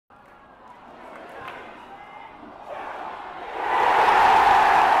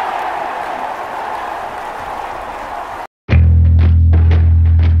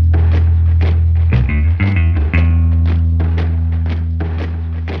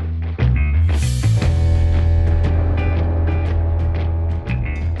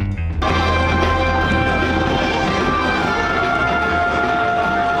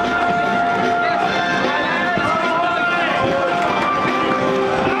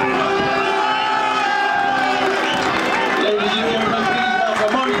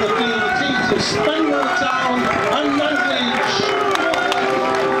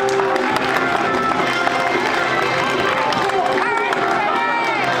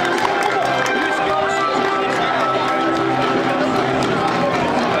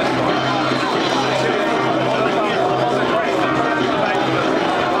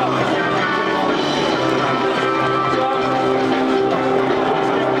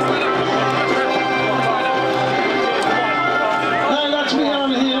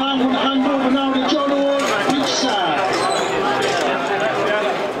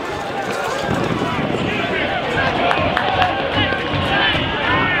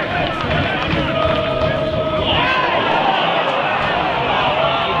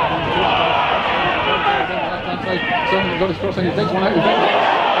got his cross and he takes one out.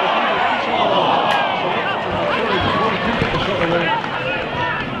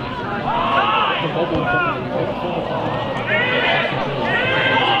 The bubble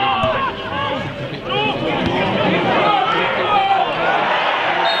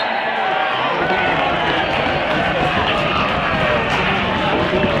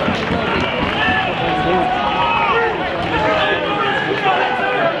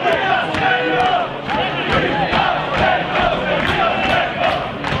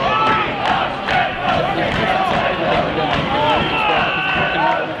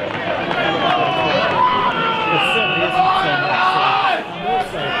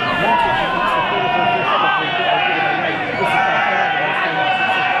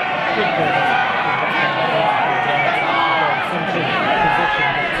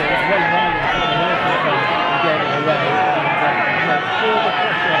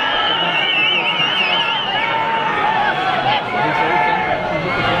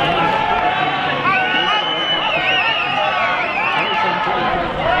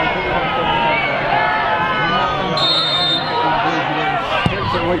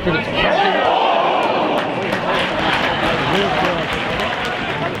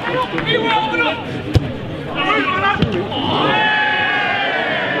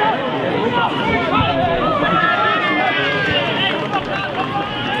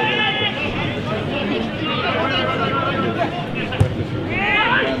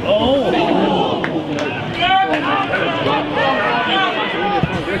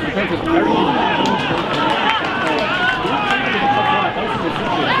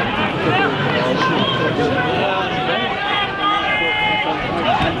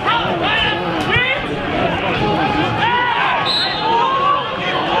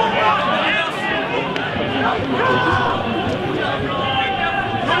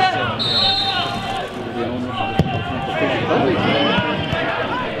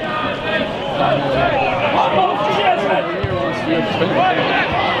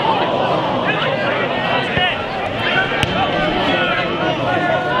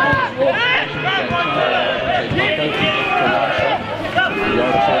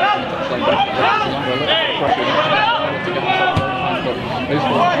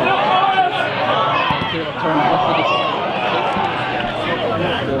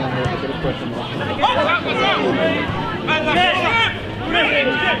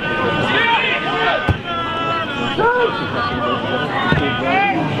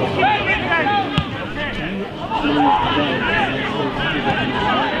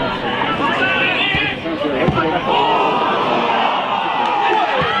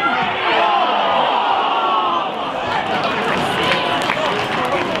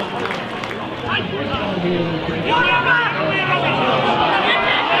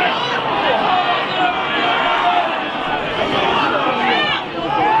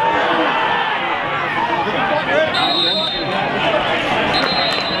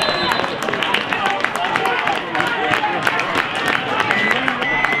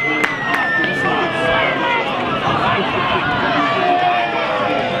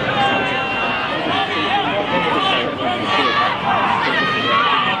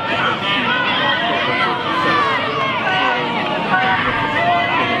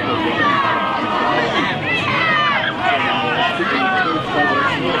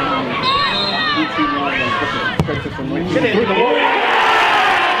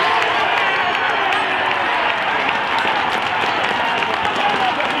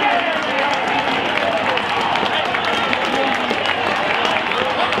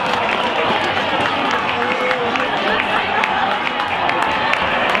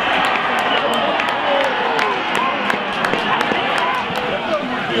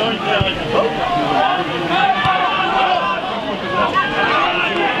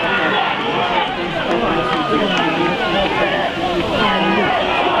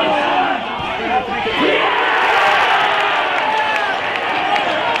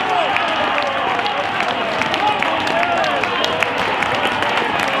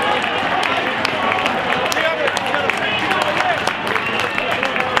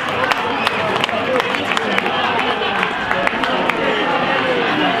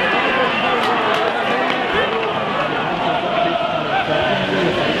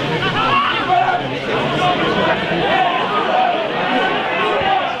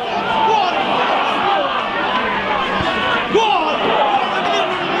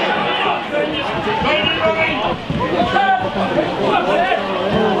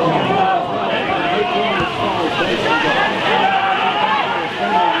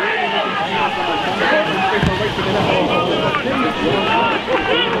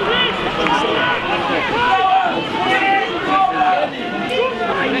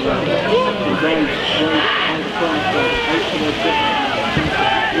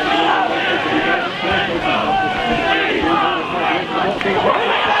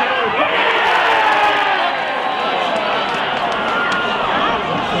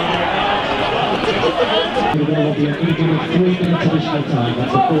be a minimum of 3 minutes additional time. That's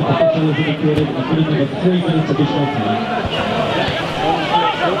the fourth official has indicated a minimum of 3 minutes additional time.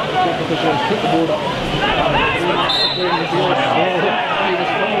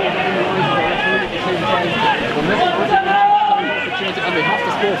 And they have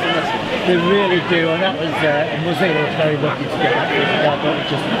to score from this. They really do, and that was Muzzey was very lucky to get that but it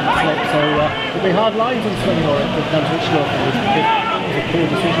just slipped. So it'll be hard lines on Spennymoor at the Nantwich North. It was a poor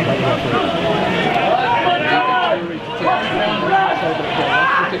decision by the referee.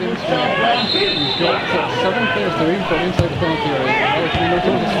 He's got 7 players to aim from inside the penalty area. If we look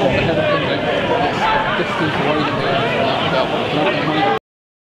at the spot ahead of him, it's distance wide in the air.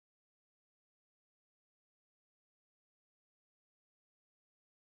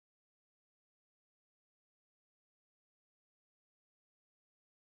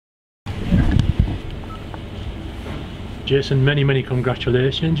 Jason, many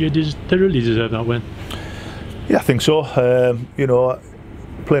congratulations. You thoroughly deserve that win. Yeah, I think so. You know,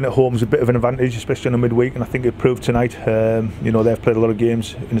 playing at home is a bit of an advantage, especially on a midweek, and I think it proved tonight. You know, they've played a lot of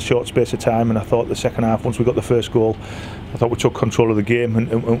games in a short space of time, and I thought the second half, once we got the first goal, I thought we took control of the game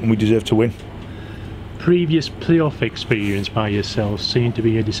and we deserved to win. Previous playoff experience by yourself seemed to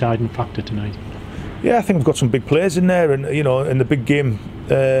be a deciding factor tonight. Yeah, I think we've got some big players in there, and you know, in the big games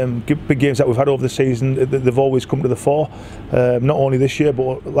that we've had over the season, they've always come to the fore. Not only this year,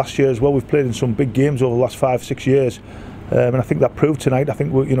 but last year as well. We've played in some big games over the last 5-6 years, and I think that proved tonight. I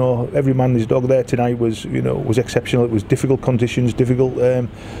think you know, every man and his dog there tonight was exceptional. It was difficult conditions, difficult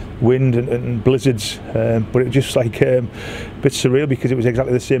wind and blizzards, but it was just like a bit surreal because it was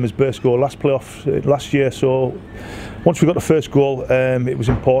exactly the same as Burst's goal last year. So once we got the first goal, it was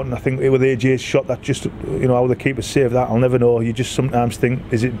important. I think it was AJ's shot that just, you know, how the keeper saved that, I'll never know. You just sometimes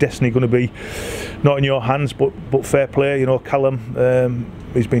think, is it destiny going to be not in your hands? But fair play, you know, Callum,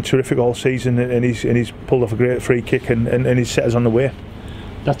 he's been terrific all season, and he's pulled off a great free kick, and he's set us on the way.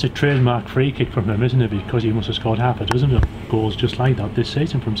 That's a trademark free kick from him, isn't it? Because he must have scored half a dozen of goals just like that this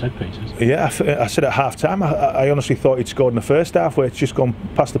season from set pieces. Yeah, I said at half time, I honestly thought he'd scored in the first half, where it's just gone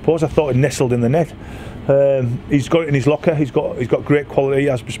past the post. I thought it nestled in the net. He's got it in his locker. He's got great quality,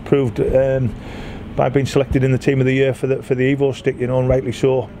 as was proved by being selected in the team of the year for the Evo-Stik, you know, and rightly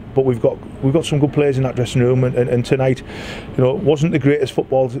so. But we've got some good players in that dressing room, and tonight, you know, it wasn't the greatest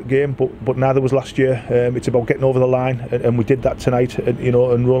football game, but neither was last year. It's about getting over the line, and we did that tonight, you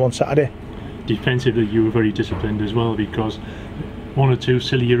know, and roll on Saturday. Defensively, you were very disciplined as well, because 1 or 2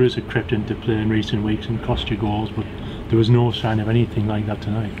 silly errors had crept into play in recent weeks and cost you goals, but there was no sign of anything like that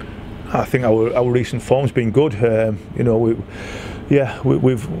tonight. I think our recent form's been good. You know, we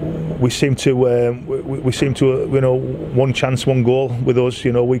seem to you know, one chance, one goal with us.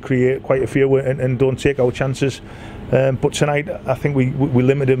 You know, we create quite a few and don't take our chances. But tonight, I think we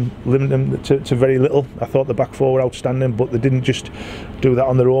limited them to very little. I thought the back four were outstanding, but they didn't just do that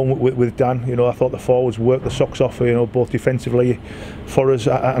on their own with Dan. You know, I thought the forwards worked the socks off, you know, both defensively for us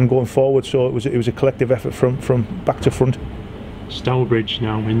and going forward. So it was a collective effort from back to front. Stourbridge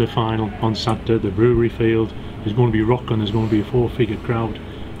now in the final on Saturday. The Brewery Field is going to be rocking. There's going to be a 4-figure crowd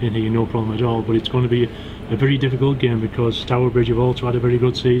in here, no problem at all. But it's going to be a very difficult game, because Stourbridge have also had a very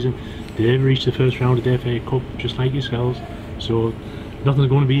good season. They've reached the first round of the FA Cup just like yourselves, so nothing's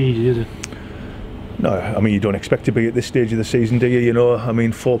going to be easy, is it? No, I mean, you don't expect to be at this stage of the season, do you? You know, I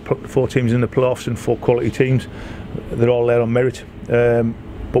mean, four teams in the playoffs and 4 quality teams. They're all there on merit,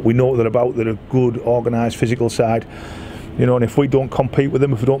 but we know what they're about. They're a good, organised, physical side. You know, and if we don't compete with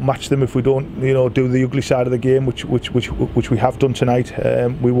them, if we don't match them, if we don't, you know, do the ugly side of the game, which we have done tonight,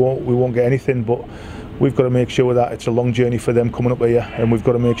 we won't get anything. But we've got to make sure that it's a long journey for them coming up here, and we've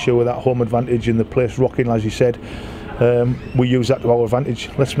got to make sure that home advantage and the place rocking, as you said, we use that to our advantage.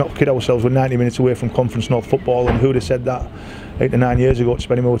 Let's not kid ourselves. We're 90 minutes away from Conference North football, and who'd have said that 8 to 9 years ago at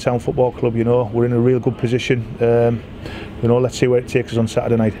Spennymoor Town Football Club? You know, we're in a real good position. You know, let's see where it takes us on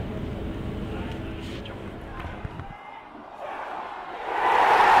Saturday night.